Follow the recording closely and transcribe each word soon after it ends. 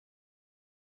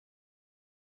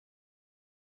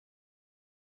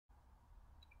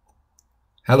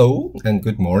Hello and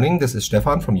good morning. This is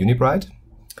Stefan from Unibright.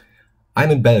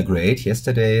 I'm in Belgrade.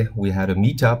 Yesterday we had a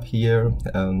meetup here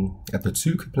at the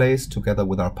Zug place together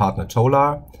with our partner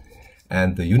Tolar.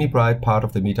 And the Unibright part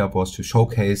of the meetup was to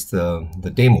showcase the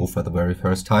demo for the very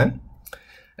first time.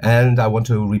 And I want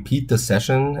to repeat the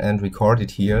session and record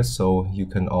it here so you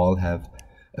can all have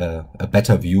a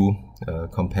better view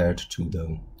compared to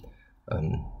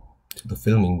the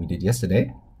filming we did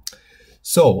yesterday.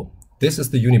 So this is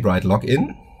the Unibright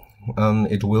login.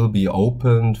 It will be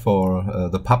opened for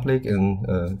the public in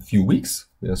a few weeks.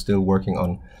 We are still working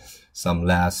on some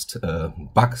last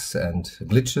bugs and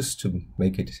glitches to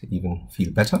make it even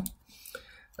feel better.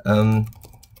 And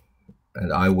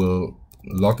I will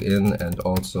log in and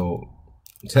also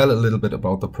tell a little bit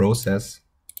about the process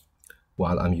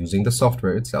while I'm using the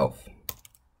software itself.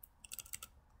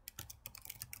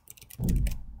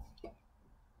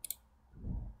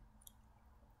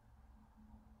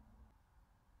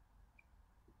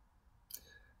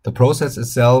 The process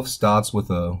itself starts with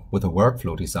a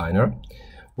workflow designer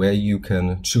where you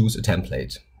can choose a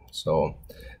template. So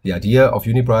the idea of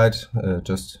Unibright,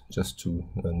 just to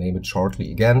name it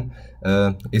shortly again,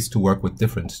 is to work with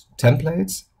different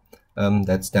templates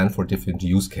that stand for different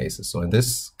use cases. So in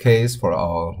this case, for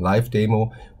our live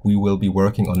demo, we will be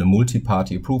working on a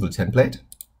multi-party approval template.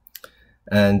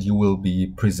 And you will be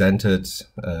presented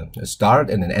a start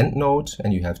and an end node,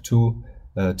 and you have two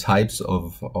types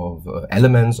of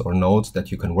elements or nodes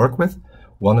that you can work with.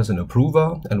 One is an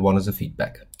approver and one is a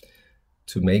feedback.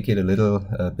 To make it a little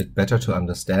bit better to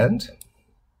understand,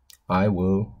 I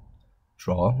will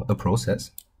draw a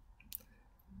process.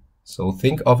 So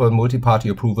think of a multi-party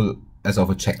approval as of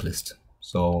a checklist.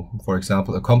 So for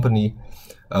example, a company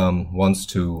wants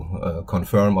to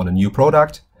confirm on a new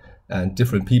product, and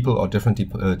different people or different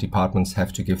departments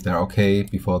have to give their okay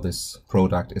before this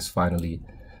product is finally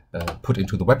put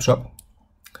into the web shop.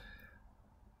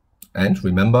 And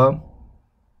remember,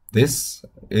 this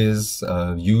is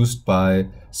used by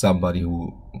somebody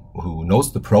who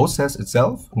knows the process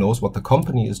itself, knows what the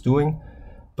company is doing,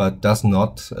 but does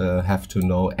not have to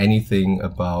know anything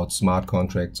about smart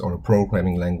contracts or a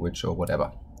programming language or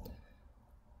whatever.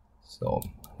 So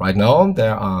right now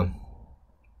there are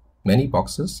many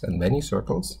boxes and many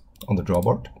circles on the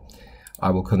drawboard.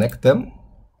 I will connect them,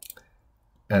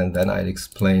 and then I'll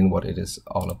explain what it is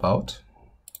all about.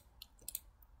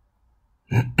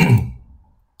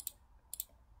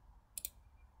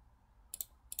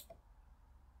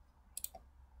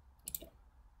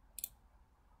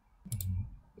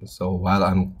 So while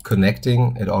I'm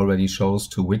connecting, it already shows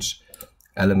to which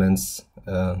elements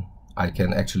I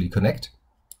can actually connect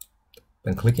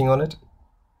when clicking on it.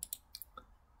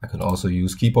 I can also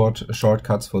use keyboard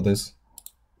shortcuts for this.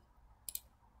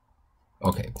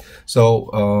 Okay,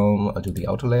 so I'll do the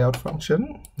auto layout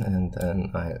function, and then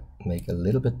I make a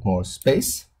little bit more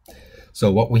space.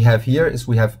 So what we have here is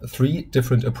we have three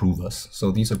different approvers.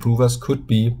 So these approvers could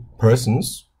be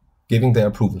persons giving their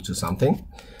approval to something.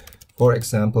 For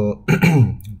example,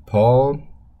 Paul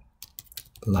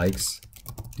likes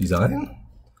design,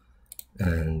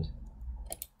 and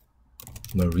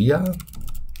Maria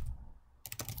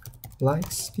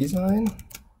likes design.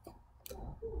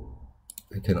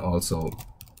 I can also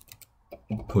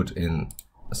put in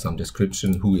some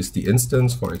description who is the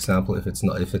instance. For example, if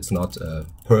it's not a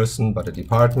person but a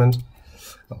department.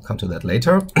 I'll come to that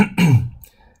later.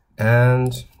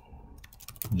 And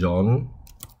John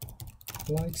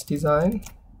likes design.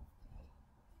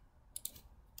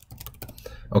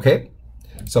 Okay,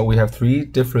 so we have three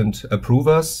different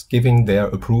approvers giving their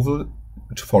approval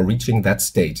for reaching that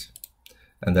state.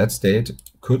 And that state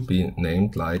could be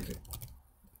named like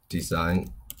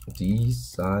design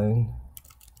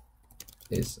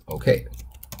is okay.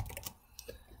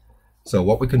 So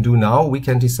what we can do now, we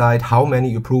can decide how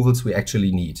many approvals we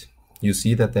actually need. You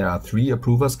see that there are three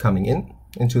approvers coming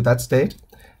into that state,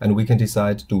 and we can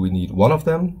decide, do we need one of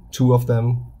them, two of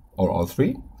them, or all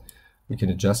three? We can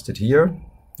adjust it here.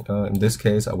 In this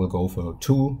case, I will go for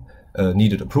two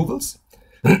needed approvals.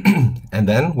 And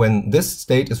then when this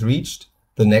state is reached,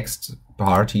 the next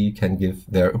party can give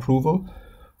their approval.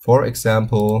 For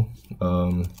example,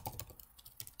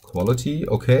 quality,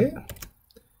 okay.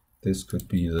 This could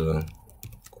be the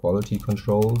quality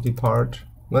control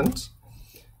department.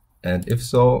 And if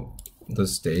so, the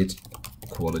state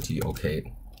quality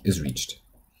okay is reached.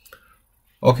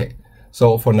 Okay,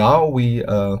 so for now we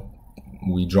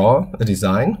draw a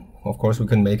design. Of course, we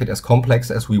can make it as complex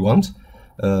as we want.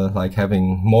 Like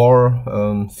having more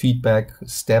feedback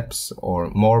steps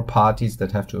or more parties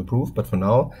that have to approve. But for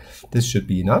now, this should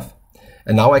be enough.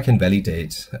 And now I can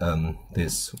validate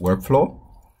this workflow.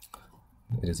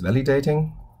 it is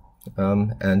validating,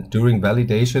 and during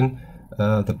validation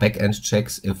the backend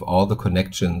checks if all the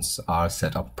connections are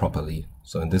set up properly.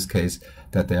 So in this case,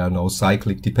 that there are no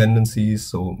cyclic dependencies.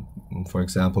 So for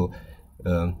example,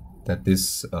 that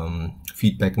this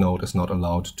feedback node is not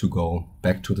allowed to go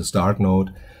back to the start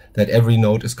node, that every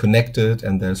node is connected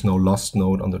and there's no lost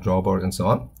node on the drawboard, and so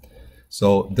on.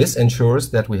 So this ensures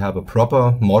that we have a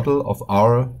proper model of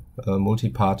our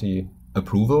multi-party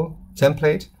approval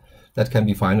template that can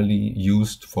be finally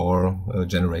used for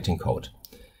generating code.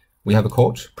 We have a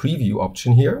code preview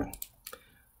option here,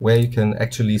 where you can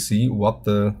actually see what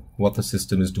the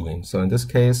system is doing. So in this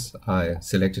case, I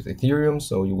selected Ethereum,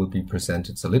 so you will be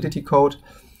presented Solidity code.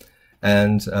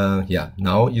 And yeah,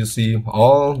 now you see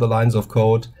all the lines of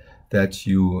code that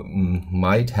you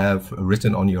might have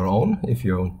written on your own if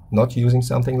you're not using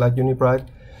something like Unibright.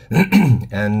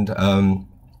 And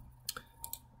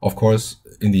of course,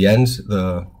 in the end,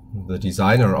 the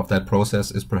designer of that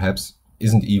process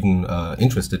isn't even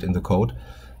interested in the code.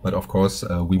 But of course,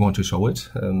 we want to show it,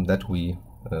 that we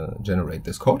generate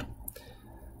this code.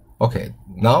 Okay,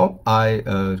 now I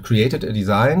created a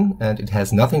design, and it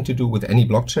has nothing to do with any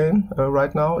blockchain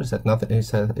right now. It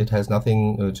has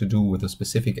nothing to do with a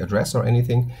specific address or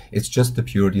anything. It's just the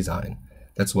pure design.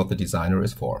 That's what the designer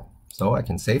is for. So I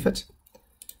can save it.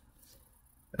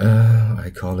 I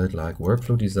call it like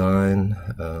workflow design,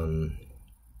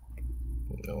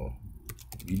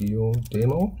 video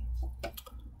demo.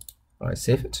 I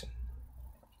save it.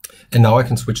 And now I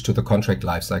can switch to the Contract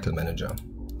Lifecycle Manager.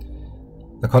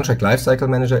 The Contract Lifecycle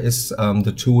Manager is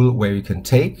the tool where you can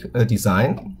take a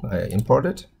design. I import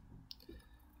it.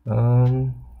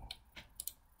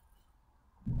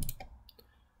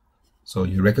 So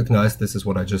you recognize this is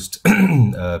what I just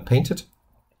painted.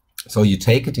 So you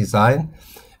take a design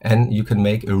and you can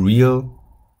make a real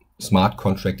smart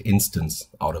contract instance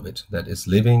out of it that is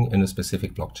living in a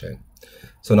specific blockchain.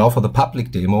 So now for the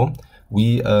public demo,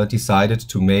 we decided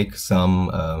to make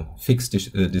some fixed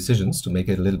decisions to make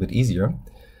it a little bit easier.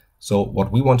 So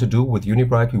what we want to do with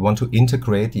Unibright, we want to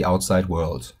integrate the outside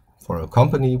world. For a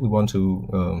company, we want to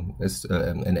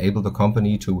enable the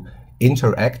company to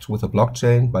interact with a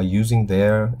blockchain by using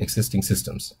their existing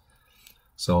systems.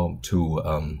 So to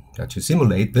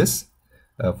simulate this,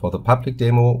 for the public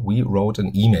demo, we wrote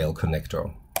an email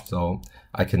connector. So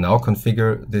I can now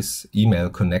configure this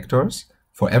email connectors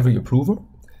for every approver.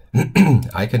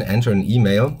 I can enter an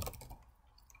email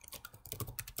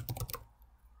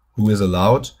who is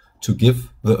allowed to give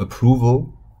the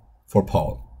approval for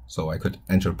Paul. So I could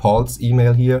enter Paul's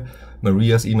email here,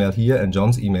 Maria's email here, and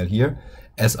John's email here.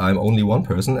 As I'm only one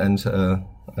person and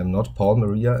I'm not Paul,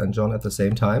 Maria, and John at the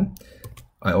same time,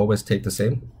 I always take the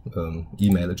same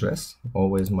email address,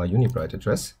 always my Unibright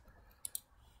address.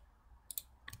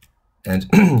 And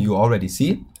you already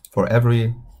see for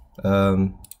every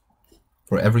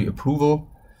approval,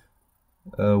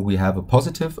 we have a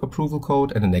positive approval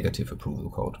code and a negative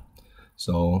approval code.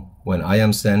 So when I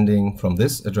am sending from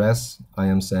this address, I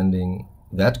am sending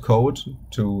that code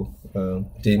to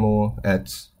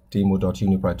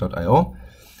demo@demo.unibright.io.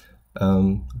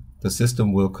 The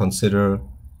system will consider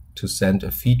to send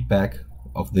a feedback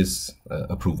of this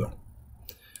approver.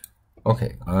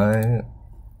 Okay, I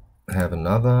have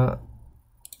another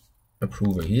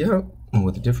approver here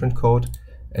with a different code,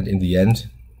 and in the end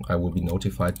I will be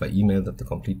notified by email that the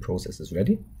complete process is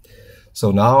ready.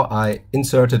 So now I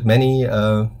inserted many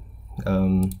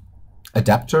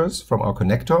adapters from our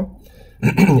connector.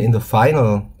 In the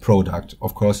final product,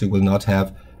 of course, you will not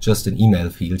have just an email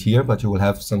field here, but you will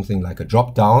have something like a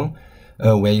drop down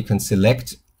where you can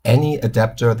select any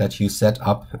adapter that you set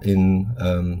up in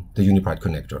the Unibright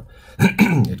connector.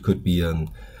 It could be an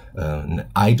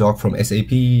iDoc from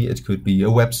SAP, it could be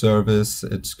a web service,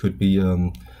 it could be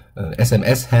an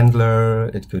SMS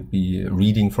handler, it could be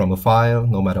reading from a file,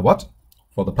 no matter what.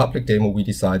 For the public demo, we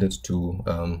decided to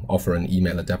offer an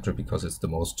email adapter because it's the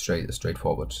most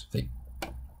straightforward thing.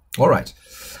 All right,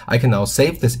 I can now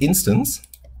save this instance.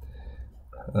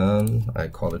 I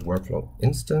call it workflow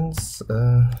instance.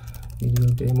 Video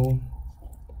demo.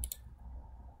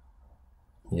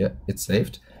 Yeah, it's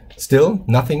saved. Still,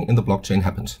 nothing in the blockchain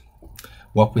happened.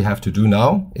 What we have to do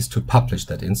now is to publish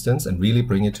that instance and really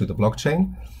bring it to the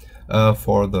blockchain.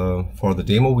 For the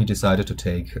demo, we decided to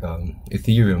take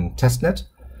Ethereum testnet.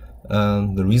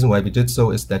 The reason why we did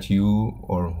so is that you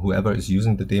or whoever is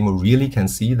using the demo really can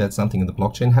see that something in the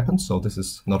blockchain happens. So this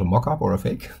is not a mock-up or a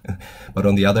fake. But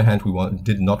on the other hand, we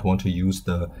did not want to use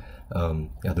the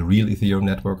real Ethereum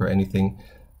network or anything.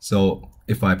 So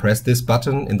if I press this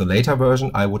button in the later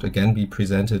version, I would again be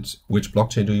presented which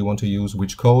blockchain do you want to use,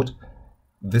 which code,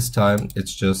 this time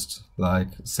it's just like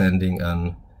sending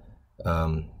an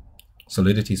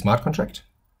Solidity smart contract,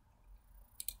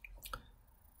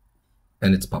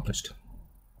 and it's published.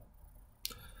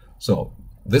 So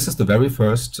this is the very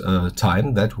first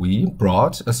time that we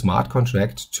brought a smart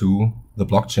contract to the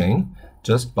blockchain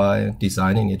just by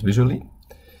designing it visually.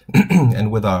 And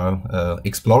with our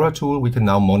Explorer tool, we can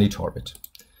now monitor it.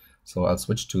 So I'll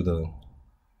switch to the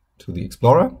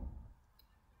Explorer,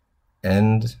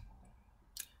 and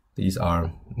these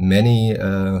are many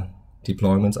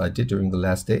deployments I did during the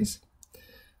last days.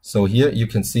 So here you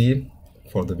can see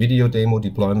for the video demo,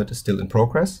 deployment is still in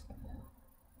progress.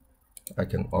 I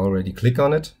can already click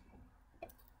on it,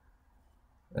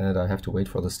 and I have to wait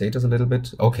for the status a little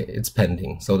bit. Okay, it's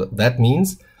pending. So that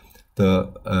means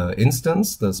the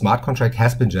instance, the smart contract,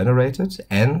 has been generated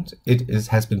and it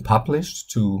has been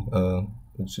published to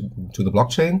the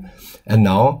blockchain, and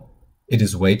now it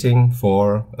is waiting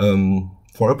for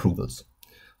approvals.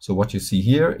 So what you see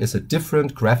here is a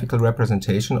different graphical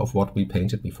representation of what we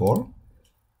painted before.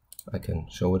 I can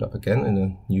show it up again in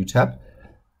a new tab.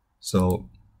 So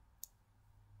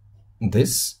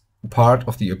this part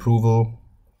of the approval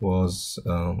was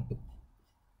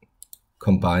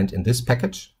combined in this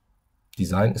package.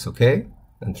 Design is okay,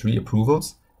 and 3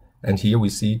 approvals. And here we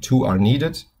see 2 are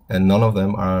needed, and none of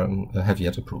them have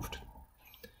yet approved.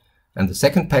 And the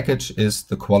second package is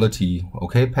the quality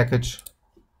okay package.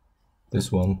 This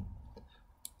one.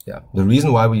 Yeah, the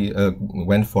reason why we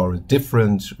went for a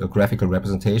different graphical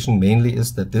representation mainly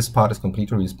is that this part is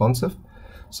completely responsive.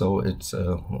 So it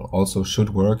also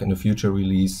should work in a future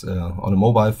release on a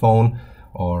mobile phone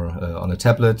or on a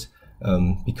tablet,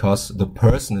 because the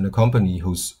person in a company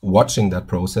who's watching that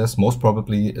process most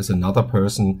probably is another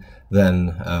person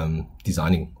than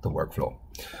designing the workflow.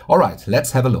 All right,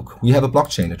 let's have a look. We have a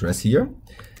blockchain address here.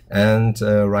 And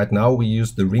right now we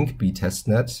use the Ringby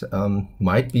testnet.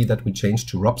 Might be that we change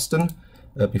to Robston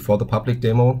before the public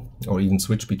demo, or even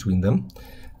switch between them.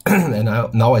 And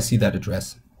now I see that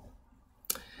address.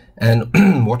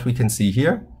 And what we can see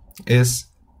here is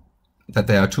that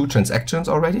there are 2 transactions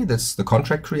already. That's the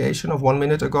contract creation of 1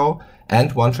 minute ago,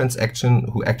 and 1 transaction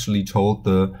who actually told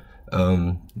the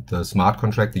smart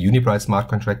contract, the Unibright smart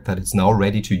contract, that it's now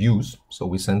ready to use. So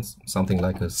we send something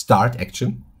like a start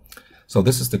action. So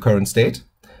this is the current state,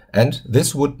 and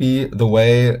this would be the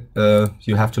way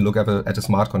you have to look at a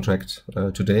smart contract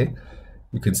today.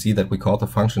 You can see that we call the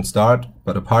function start,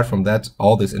 but apart from that,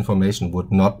 all this information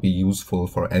would not be useful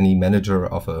for any manager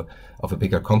of a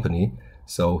bigger company.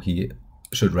 So he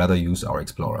should rather use our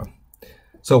Explorer.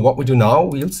 So what we do now,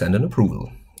 we'll send an approval.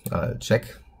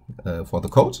 Check for the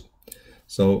code.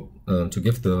 So to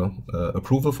give the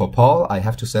approval for Paul, I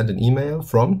have to send an email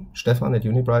from Stefan at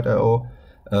Unibright.io,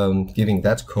 giving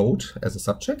that code as a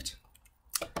subject.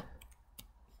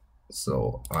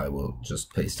 So I will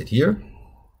just paste it here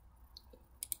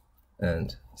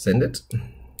and send it.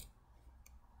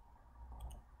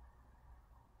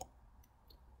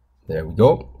 There we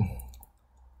go.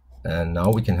 And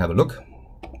now we can have a look.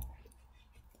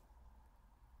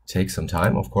 Take some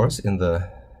time, of course, in the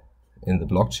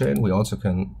blockchain. We also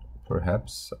can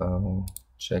perhaps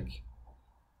check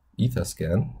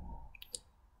Etherscan.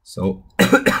 So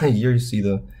here you see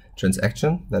the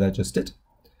transaction that I just did,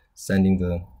 sending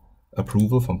the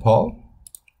approval from Paul.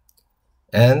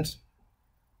 And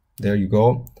there you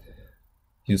go.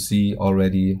 You see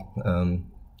already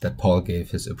that Paul gave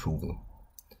his approval.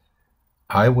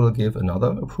 I will give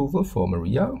another approval for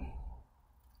Maria.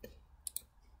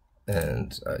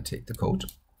 And I take the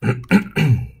code.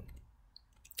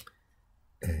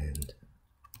 And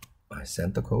I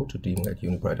send the code to Demo at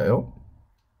Unibright.io.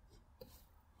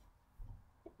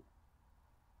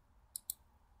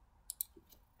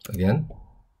 Again,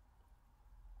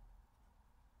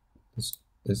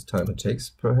 this time it takes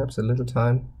perhaps a little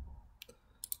time.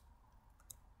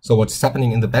 So what's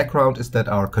happening in the background is that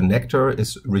our connector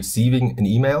is receiving an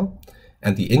email,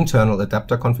 and the internal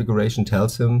adapter configuration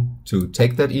tells him to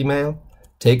take that email,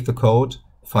 take the code,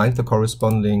 find the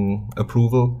corresponding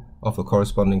approval of the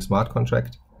corresponding smart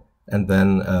contract, and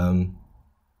then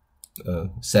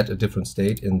set a different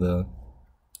state in the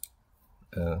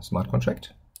smart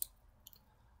contract.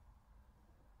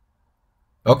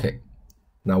 Okay,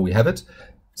 now we have it.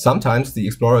 Sometimes the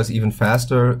Explorer is even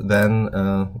faster than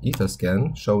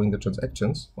Etherscan, showing the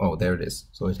transactions. Oh, there it is.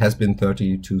 So it has been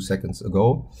 32 seconds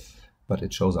ago, but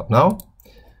it shows up now.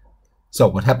 So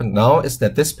what happened now is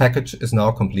that this package is now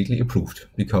completely approved,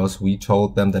 because we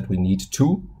told them that we need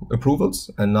 2 approvals,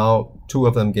 and now 2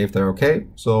 of them gave their okay.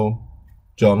 So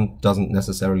John doesn't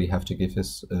necessarily have to give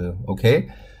his okay.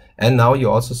 And now you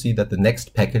also see that the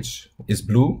next package is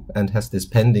blue and has this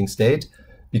pending state,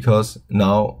 because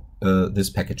now this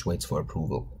package waits for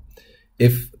approval.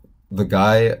 If the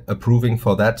guy approving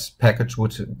for that package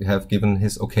would have given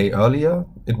his okay earlier,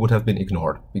 it would have been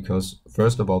ignored, because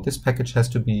first of all, this package has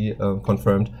to be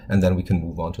confirmed, and then we can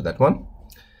move on to that one.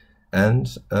 And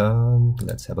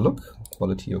let's have a look.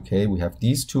 Quality okay. We have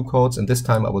these two codes, and this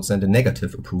time I will send a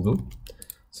negative approval.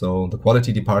 So the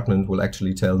quality department will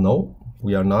actually tell, no,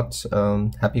 we are not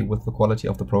happy with the quality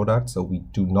of the product, so we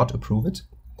do not approve it.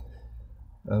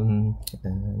 And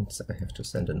I have to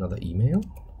send another email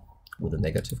with a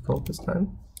negative code this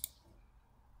time.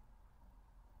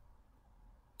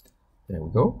 There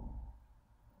we go.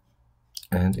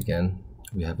 And again,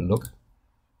 we have a look.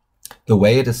 The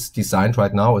way it is designed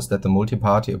right now is that the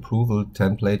multi-party approval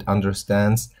template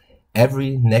understands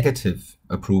every negative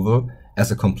approval as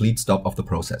a complete stop of the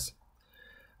process.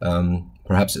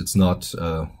 Perhaps it's not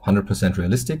 100%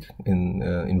 realistic.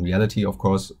 In reality, of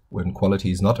course, when quality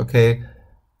is not okay,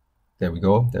 there we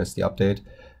go, there's the update.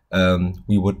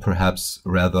 We would perhaps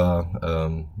rather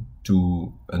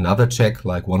do another check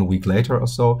like 1 week later or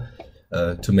so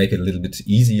to make it a little bit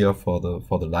easier for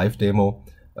the live demo.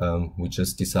 We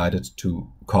just decided to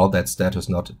call that status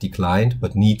not declined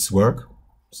but needs work,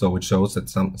 so it shows that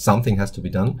something has to be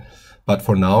done. But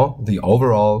for now, the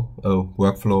overall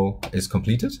workflow is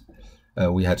completed.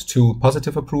 We had 2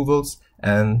 positive approvals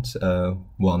and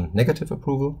 1 negative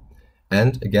approval.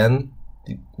 And again,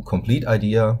 the complete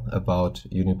idea about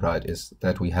Unibright is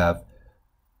that we have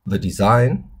the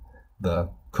design, the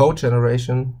code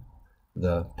generation,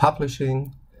 the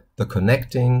publishing, the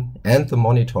connecting, and the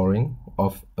monitoring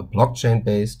of a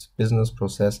blockchain-based business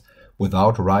process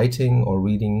without writing or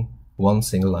reading one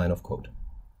single line of code.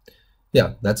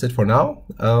 Yeah, that's it for now.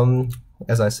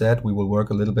 As I said, we will work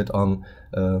a little bit on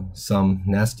some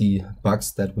nasty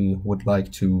bugs that we would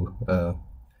like to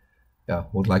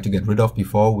get rid of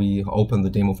before we open the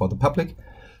demo for the public.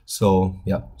 So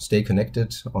yeah, stay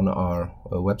connected on our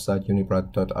website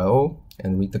unibright.io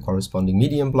and read the corresponding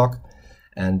Medium blog,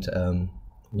 and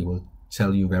we will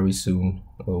tell you very soon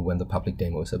when the public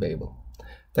demo is available.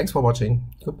 Thanks for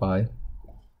watching. Goodbye.